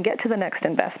or you can get to the next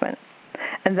investment.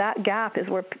 And that gap is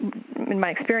where, in my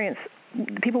experience,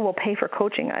 people will pay for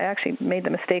coaching. I actually made the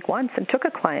mistake once and took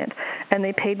a client, and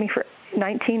they paid me for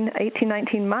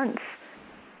 19 months.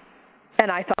 And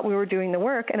I thought we were doing the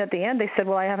work, and at the end they said,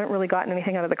 well, I haven't really gotten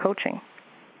anything out of the coaching.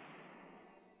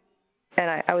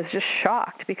 And I was just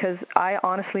shocked because I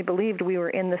honestly believed we were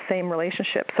in the same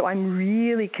relationship. So I'm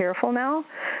really careful now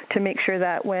to make sure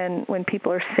that when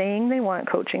people are saying they want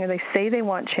coaching or they say they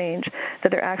want change,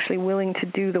 that they're actually willing to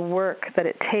do the work that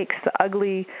it takes, the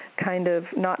ugly kind of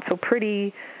not so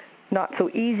pretty, not so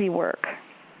easy work.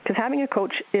 Because having a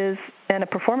coach and a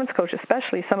performance coach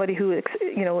especially, somebody who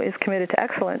is committed to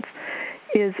excellence,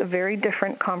 is a very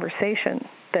different conversation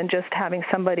than just having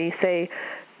somebody say,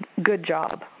 good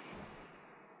job.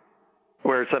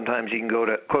 Where sometimes you can go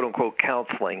to quote-unquote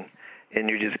counseling and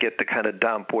you just get the kind of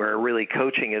dump, where really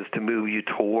coaching is to move you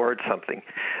towards something.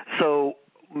 So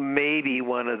maybe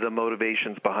one of the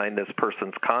motivations behind this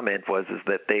person's comment is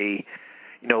that they,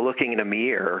 looking in a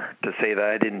mirror to say that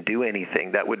I didn't do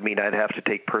anything, that would mean I'd have to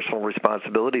take personal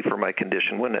responsibility for my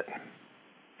condition, wouldn't it?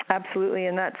 Absolutely,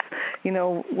 and that's,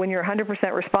 when you're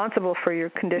 100% responsible for your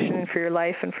condition and for your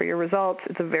life and for your results,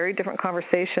 it's a very different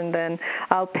conversation than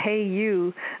I'll pay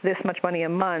you this much money a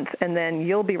month and then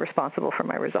you'll be responsible for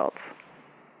my results.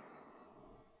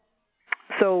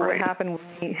 So what happened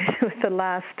with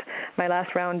my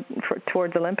last round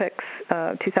towards Olympics,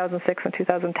 2006 and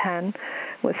 2010,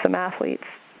 with some athletes,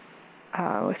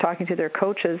 I was talking to their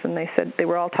coaches, and they said they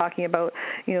were all talking about,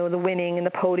 the winning and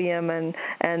the podium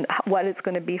and what it's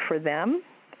going to be for them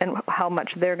and how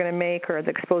much they're going to make or the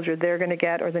exposure they're going to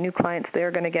get or the new clients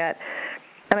they're going to get.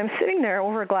 And I'm sitting there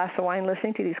over a glass of wine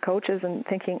listening to these coaches and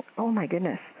thinking, oh, my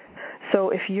goodness. So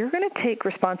if you're going to take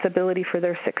responsibility for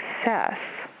their success,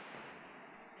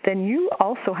 then you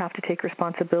also have to take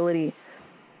responsibility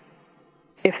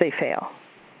if they fail.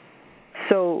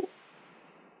 So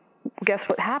guess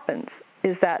what happens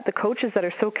is that the coaches that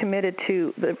are so committed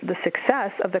to the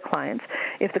success of the clients,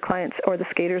 if the clients or the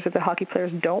skaters or the hockey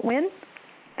players don't win,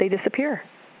 they disappear.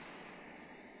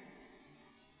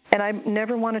 And I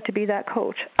never wanted to be that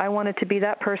coach. I wanted to be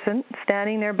that person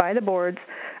standing there by the boards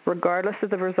regardless of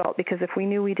the result, because if we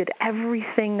knew we did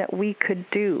everything that we could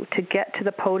do to get to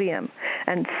the podium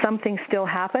and something still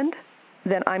happened,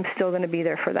 then I'm still going to be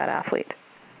there for that athlete.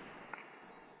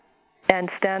 And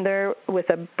stand there with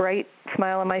a bright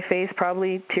smile on my face,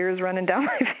 probably tears running down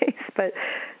my face, but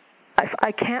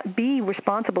I can't be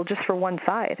responsible just for one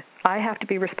side. I have to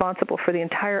be responsible for the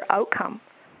entire outcome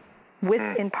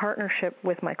in partnership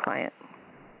with my client.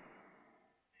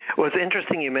 Well, it's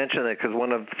interesting you mentioned that, because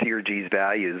one of CRG's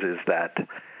values is that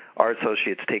our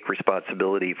associates take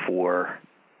responsibility for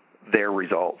their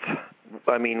results.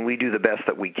 I mean, we do the best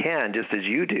that we can, just as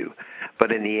you do.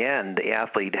 But in the end, the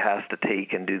athlete has to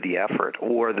take and do the effort,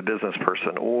 or the business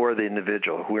person, or the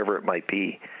individual, whoever it might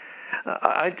be.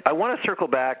 I want to circle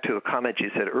back to a comment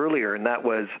you said earlier, and that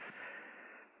was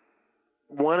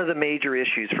one of the major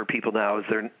issues for people now is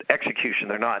their execution.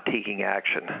 They're not taking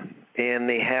action, and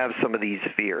they have some of these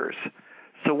fears.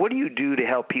 So what do you do to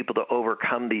help people to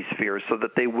overcome these fears so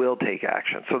that they will take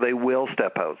action, so they will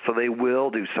step out, so they will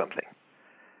do something?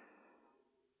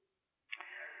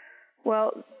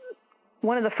 Well,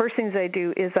 one of the first things I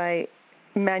do is I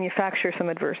manufacture some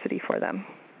adversity for them.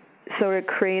 So to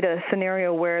create a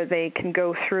scenario where they can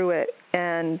go through it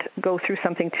and go through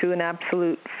something to an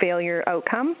absolute failure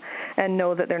outcome and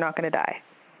know that they're not going to die.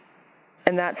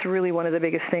 And that's really one of the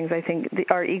biggest things. I think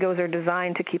our egos are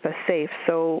designed to keep us safe.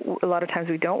 So a lot of times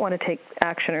we don't want to take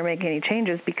action or make any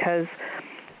changes because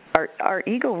our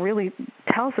ego really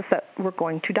tells us that we're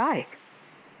going to die.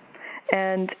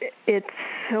 And it's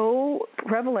so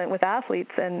prevalent with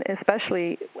athletes, and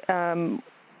especially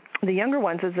the younger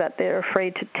ones, is that they're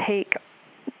afraid to take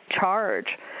charge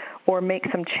or make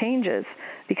some changes,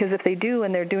 because if they do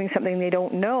and they're doing something they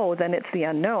don't know, then it's the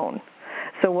unknown.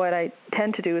 So what I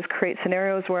tend to do is create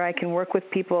scenarios where I can work with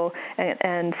people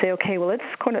and say, okay, well,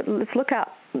 let's look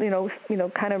up,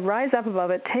 kind of rise up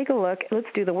above it, take a look, let's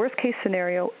do the worst case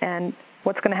scenario, and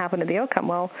what's going to happen to the outcome?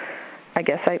 Well, I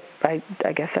guess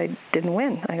I didn't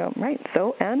win. I go, right,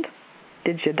 so, and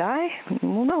did you die?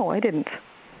 Well, no, I didn't.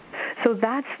 So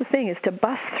that's the thing, is to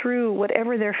bust through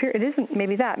whatever their fear. It isn't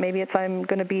maybe that. Maybe it's I'm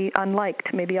going to be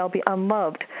unliked. Maybe I'll be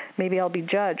unloved. Maybe I'll be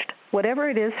judged. Whatever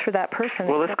it is for that person.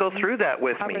 Well, let's go through that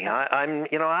with me. I'm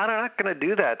not going to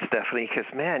do that, Stephanie,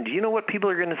 because, man, do you know what people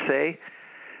are going to say?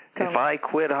 If I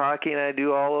quit hockey and I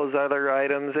do all those other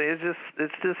items,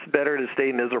 it's just better to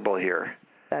stay miserable here.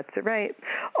 That's it, right.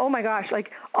 Oh, my gosh.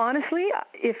 Like, honestly,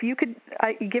 if you could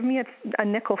give me a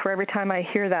nickel for every time I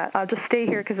hear that, I'll just stay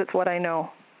here because it's what I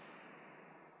know.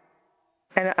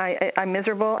 And I'm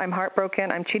miserable, I'm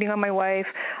heartbroken, I'm cheating on my wife,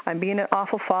 I'm being an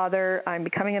awful father, I'm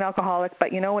becoming an alcoholic,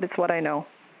 but you know what? It's what I know.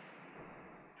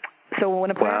 So when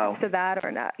it comes to that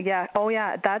or not,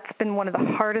 that's been one of the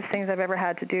hardest things I've ever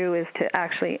had to do, is to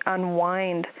actually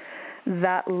unwind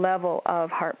that level of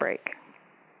heartbreak.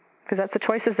 Because that's the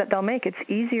choices that they'll make. It's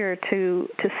easier to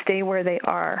stay where they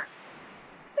are.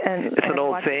 And it's an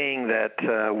old saying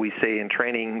that we say in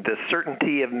training, the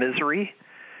certainty of misery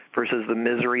versus the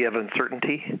misery of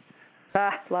uncertainty.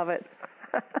 Love it.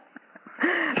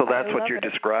 So that's what you're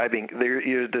describing.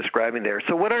 You're describing there.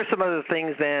 So what are some other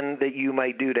things then that you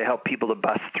might do to help people to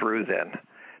bust through then,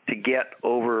 to get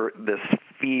over this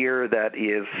fear that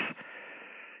is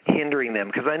hindering them?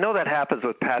 Because I know that happens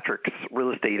with Patrick's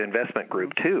real estate investment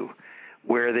group too,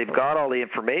 where they've got all the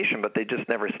information, but they just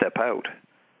never step out.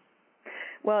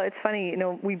 Well, it's funny.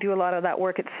 We do a lot of that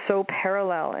work. It's so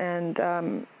parallel,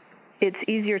 and it's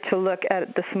easier to look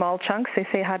at the small chunks. They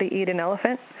say how to eat an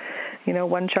elephant,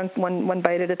 one chunk, one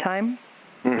bite at a time.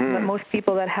 But most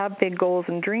people that have big goals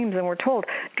and dreams, and we're told,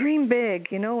 dream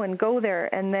big, and go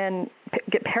there, and then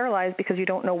get paralyzed because you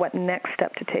don't know what next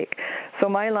step to take. So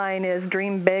my line is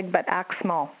dream big, but act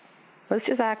small. Let's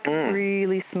just act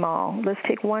really small. Let's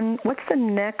take what's the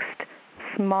next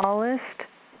smallest,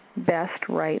 best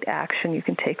right action you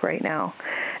can take right now?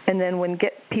 And then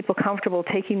get people comfortable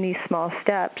taking these small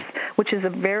steps, which is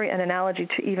an analogy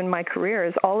to even my career,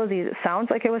 is all of these, it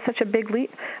sounds like it was such a big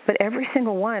leap, but every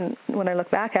single one, when I look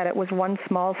back at it, was one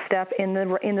small step in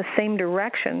the same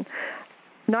direction.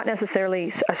 Not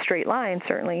necessarily a straight line,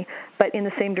 certainly, but in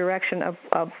the same direction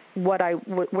of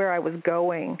where I was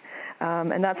going.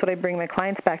 And that's what I bring my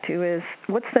clients back to is,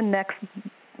 what's the next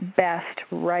best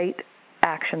right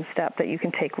action step that you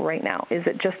can take right now? Is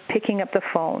it just picking up the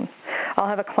phone? I'll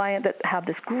have a client that have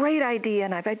this great idea,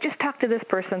 and I just talked to this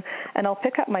person, and I'll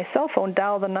pick up my cell phone,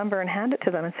 dial the number, and hand it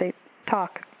to them and say,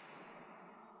 talk.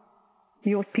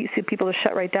 You'll see people just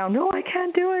shut right down. No, I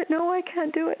can't do it. No, I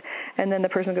can't do it. And then the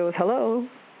person goes, hello,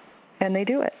 and they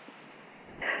do it.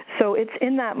 So it's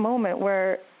in that moment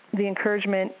where the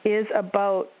encouragement is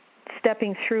about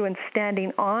stepping through and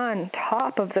standing on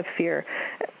top of the fear.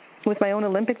 With my own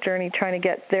Olympic journey, trying to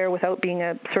get there without being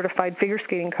a certified figure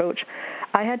skating coach,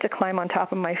 I had to climb on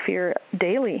top of my fear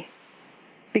daily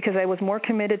because I was more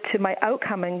committed to my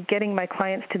outcome and getting my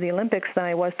clients to the Olympics than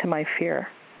I was to my fear.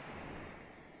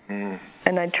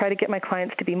 And I try to get my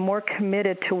clients to be more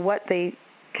committed to what they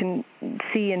can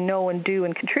see and know and do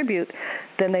and contribute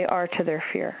than they are to their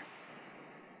fear.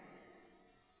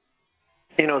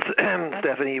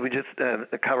 Stephanie, we just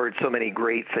covered so many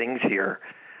great things here.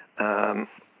 We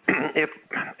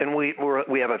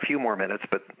have a few more minutes,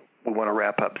 but we want to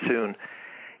wrap up soon.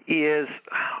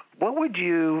 What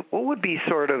would be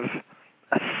sort of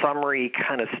a summary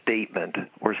kind of statement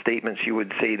or statements you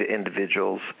would say to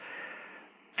individuals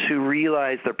to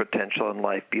realize their potential in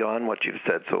life beyond what you've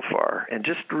said so far, and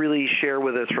just really share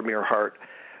with us from your heart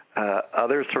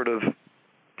other sort of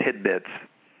tidbits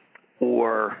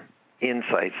or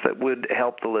insights that would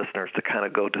help the listeners to kind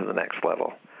of go to the next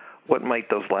level? What might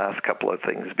those last couple of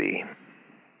things be?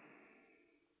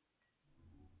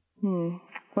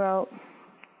 Well,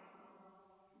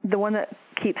 the one that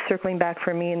keeps circling back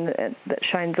for me and that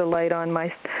shines a light on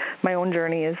my own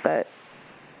journey is that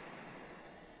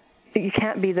you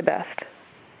can't be the best.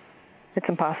 It's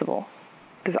impossible.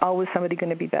 There's always somebody going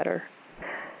to be better.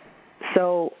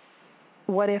 So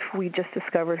what if we just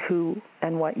discovered who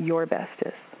and what your best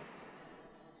is?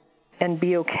 And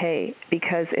be okay,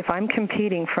 because if I'm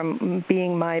competing from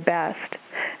being my best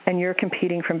and you're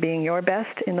competing from being your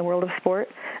best in the world of sport,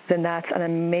 then that's an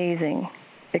amazing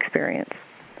experience.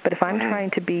 But if I'm trying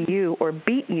to be you or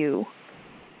beat you,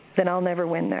 then I'll never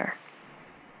win there.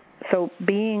 So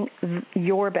being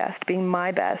your best, being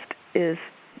my best, is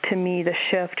to me the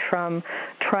shift from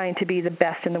trying to be the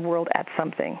best in the world at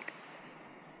something.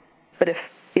 But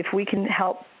if we can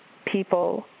help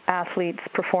people, athletes,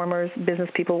 performers, business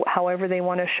people, however they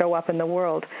want to show up in the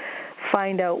world,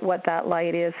 find out what that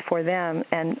light is for them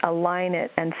and align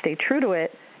it and stay true to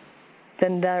it,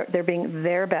 then they're being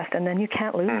their best, and then you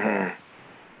can't lose there.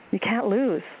 You can't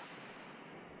lose.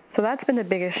 So that's been the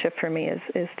biggest shift for me is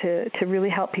to really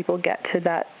help people get to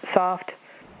that soft,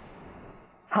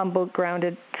 humble,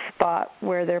 grounded spot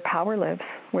where their power lives,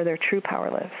 where their true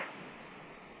power lives.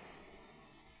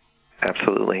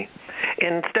 Absolutely.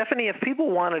 And Stephanie, if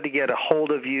people wanted to get a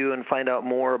hold of you and find out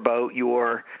more about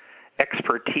your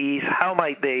expertise, how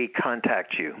might they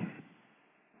contact you?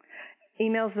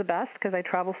 Email's the best because I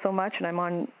travel so much and I'm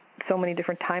on so many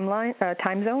different time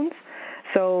zones.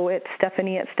 So it's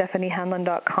Stephanie at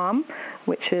stephaniehanlon.com,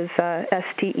 which is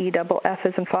STEFF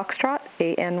as in Foxtrot,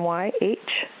 ANYH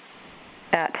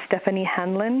at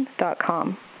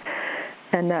stephaniehanlon.com.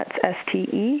 And that's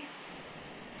STEFF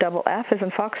as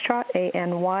in Foxtrot,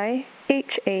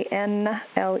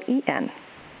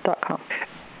 ANYHANLEN.com.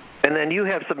 And then you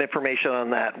have some information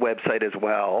on that website as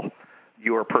well,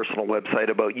 your personal website,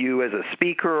 about you as a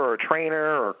speaker or a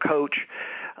trainer or coach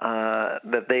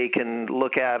that they can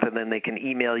look at, and then they can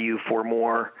email you for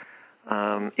more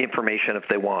information if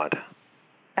they want.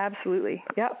 Absolutely.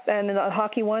 Yep. And the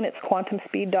hockey one, it's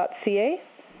quantumspeed.ca.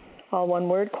 All one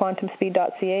word,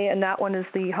 quantumspeed.ca, and that one is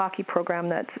the hockey program,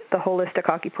 that's the holistic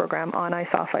hockey program on ice,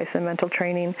 off ice, and mental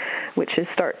training, which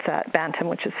starts at Bantam,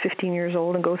 which is 15 years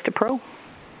old and goes to pro.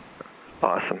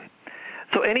 Awesome.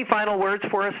 So any final words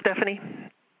for us, Stephanie,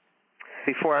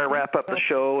 before I wrap up the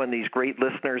show and these great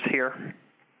listeners here?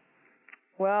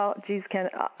 Well, geez, Ken,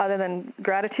 other than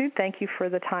gratitude, thank you for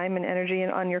the time and energy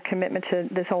and on your commitment to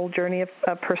this whole journey of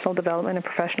personal development and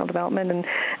professional development,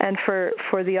 and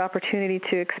for the opportunity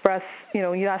to express,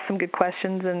 you asked some good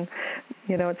questions, and,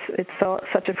 it's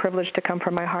such a privilege to come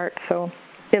from my heart. So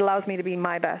it allows me to be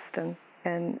my best, and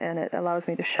it allows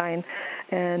me to shine.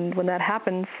 And when that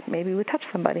happens, maybe we touch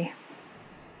somebody.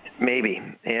 Maybe.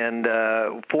 And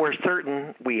for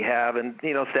certain we have. And,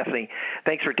 Stephanie,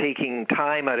 thanks for taking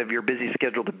time out of your busy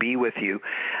schedule to be with you.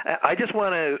 I just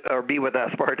want to, or be with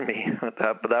us, pardon me, but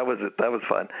that was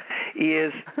fun,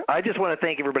 I just want to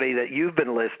thank everybody that you've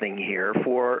been listening here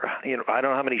for, I don't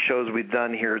know how many shows we've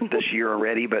done here this year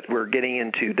already, but we're getting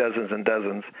into dozens and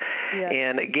dozens. Yes.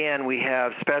 And again, we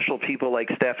have special people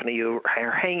like Stephanie who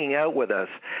are hanging out with us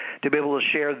to be able to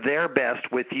share their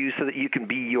best with you so that you can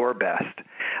be your best.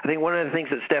 I think one of the things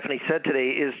that Stephanie said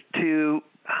today is to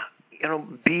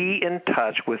be in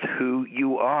touch with who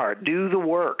you are. Do the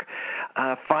work.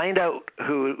 Find out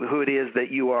who it is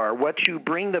that you are, what you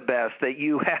bring the best, that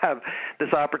you have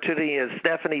this opportunity, as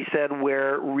Stephanie said,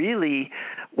 where really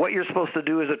what you're supposed to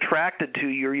do is attracted to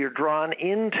you. You're drawn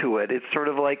into it. It's sort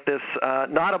of like this,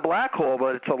 not a black hole,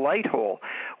 but it's a light hole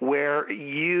where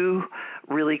you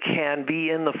really can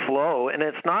be in the flow. And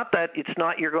it's not that you're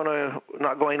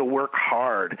not going to work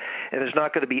hard, and there's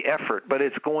not going to be effort, but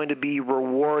it's going to be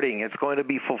rewarding. It's going to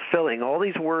be fulfilling. All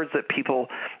these words that people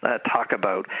talk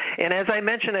about. And as I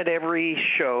mention at every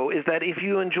show, is that if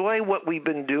you enjoy what we've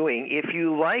been doing, if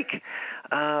you like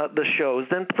the shows,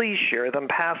 then please share them,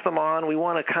 pass them on. We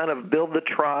want to kind of build the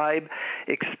tribe,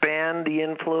 expand the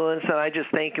influence, and I just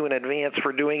thank you in advance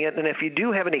for doing it. And if you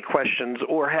do have any questions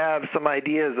or have some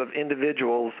ideas of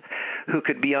individuals who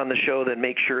could be on the show, then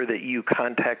make sure that you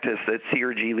contact us at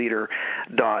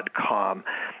crgleader.com.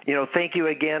 Thank you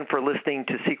again for listening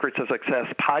to Secrets of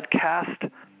Success podcast.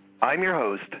 I'm your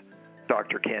host,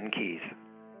 Dr. Ken Keys.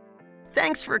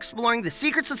 Thanks for exploring the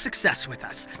secrets of success with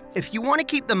us. If you want to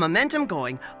keep the momentum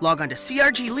going, log on to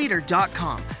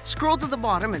crgleader.com. Scroll to the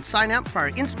bottom and sign up for our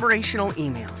inspirational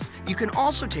emails. You can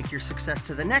also take your success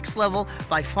to the next level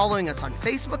by following us on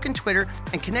Facebook and Twitter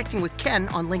and connecting with Ken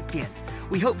on LinkedIn.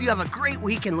 We hope you have a great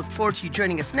week and look forward to you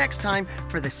joining us next time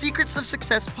for the Secrets of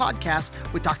Success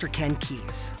podcast with Dr. Ken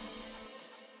Keys.